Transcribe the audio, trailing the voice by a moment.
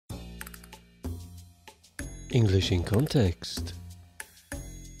English in context.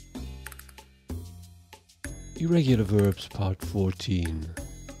 Irregular verbs part 14.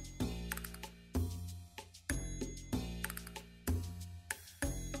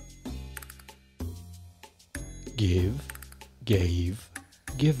 Give, gave,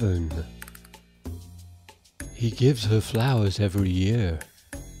 given. He gives her flowers every year.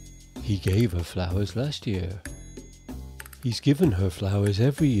 He gave her flowers last year. He's given her flowers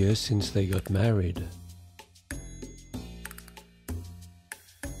every year since they got married.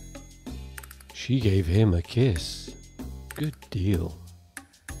 She gave him a kiss. Good deal.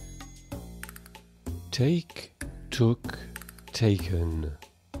 Take, took, taken.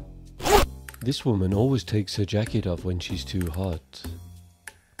 This woman always takes her jacket off when she's too hot.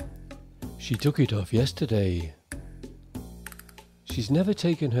 She took it off yesterday. She's never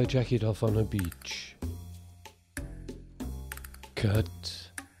taken her jacket off on a beach. Cut,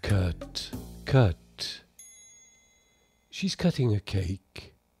 cut, cut. She's cutting a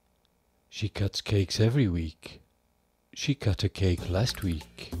cake. She cuts cakes every week. She cut a cake last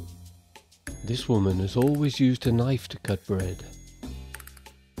week. This woman has always used a knife to cut bread.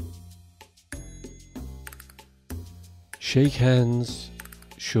 Shake hands,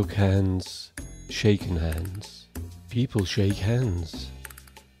 shook hands, shaken hands. People shake hands.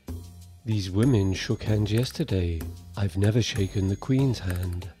 These women shook hands yesterday. I've never shaken the Queen's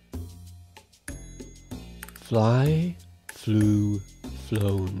hand. Fly, flew,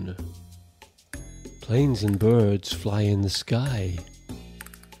 flown. Planes and birds fly in the sky.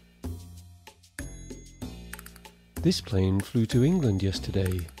 This plane flew to England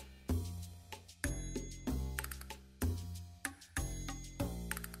yesterday.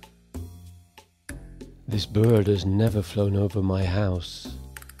 This bird has never flown over my house.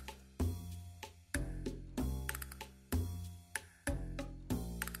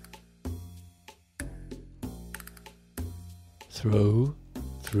 Throw,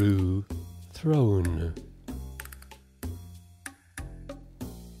 threw, thrown.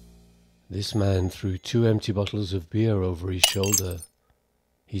 This man threw 2 empty bottles of beer over his shoulder.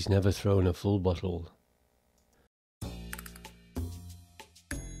 He's never thrown a full bottle.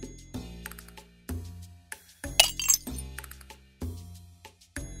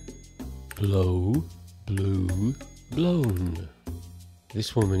 Blow, blew, blown.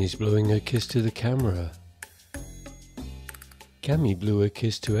 This woman is blowing a kiss to the camera. Cammy blew a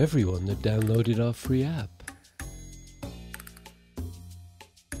kiss to everyone that downloaded our free app.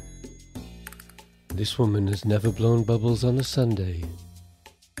 This woman has never blown bubbles on a Sunday.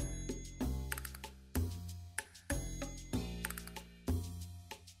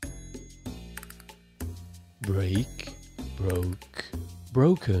 Break, broke,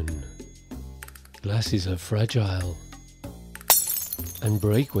 broken. Glasses are fragile and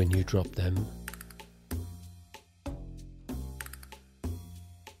break when you drop them.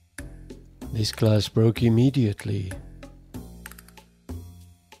 This glass broke immediately.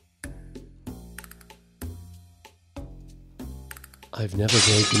 I've never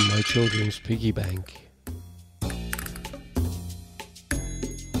broken my children's piggy bank.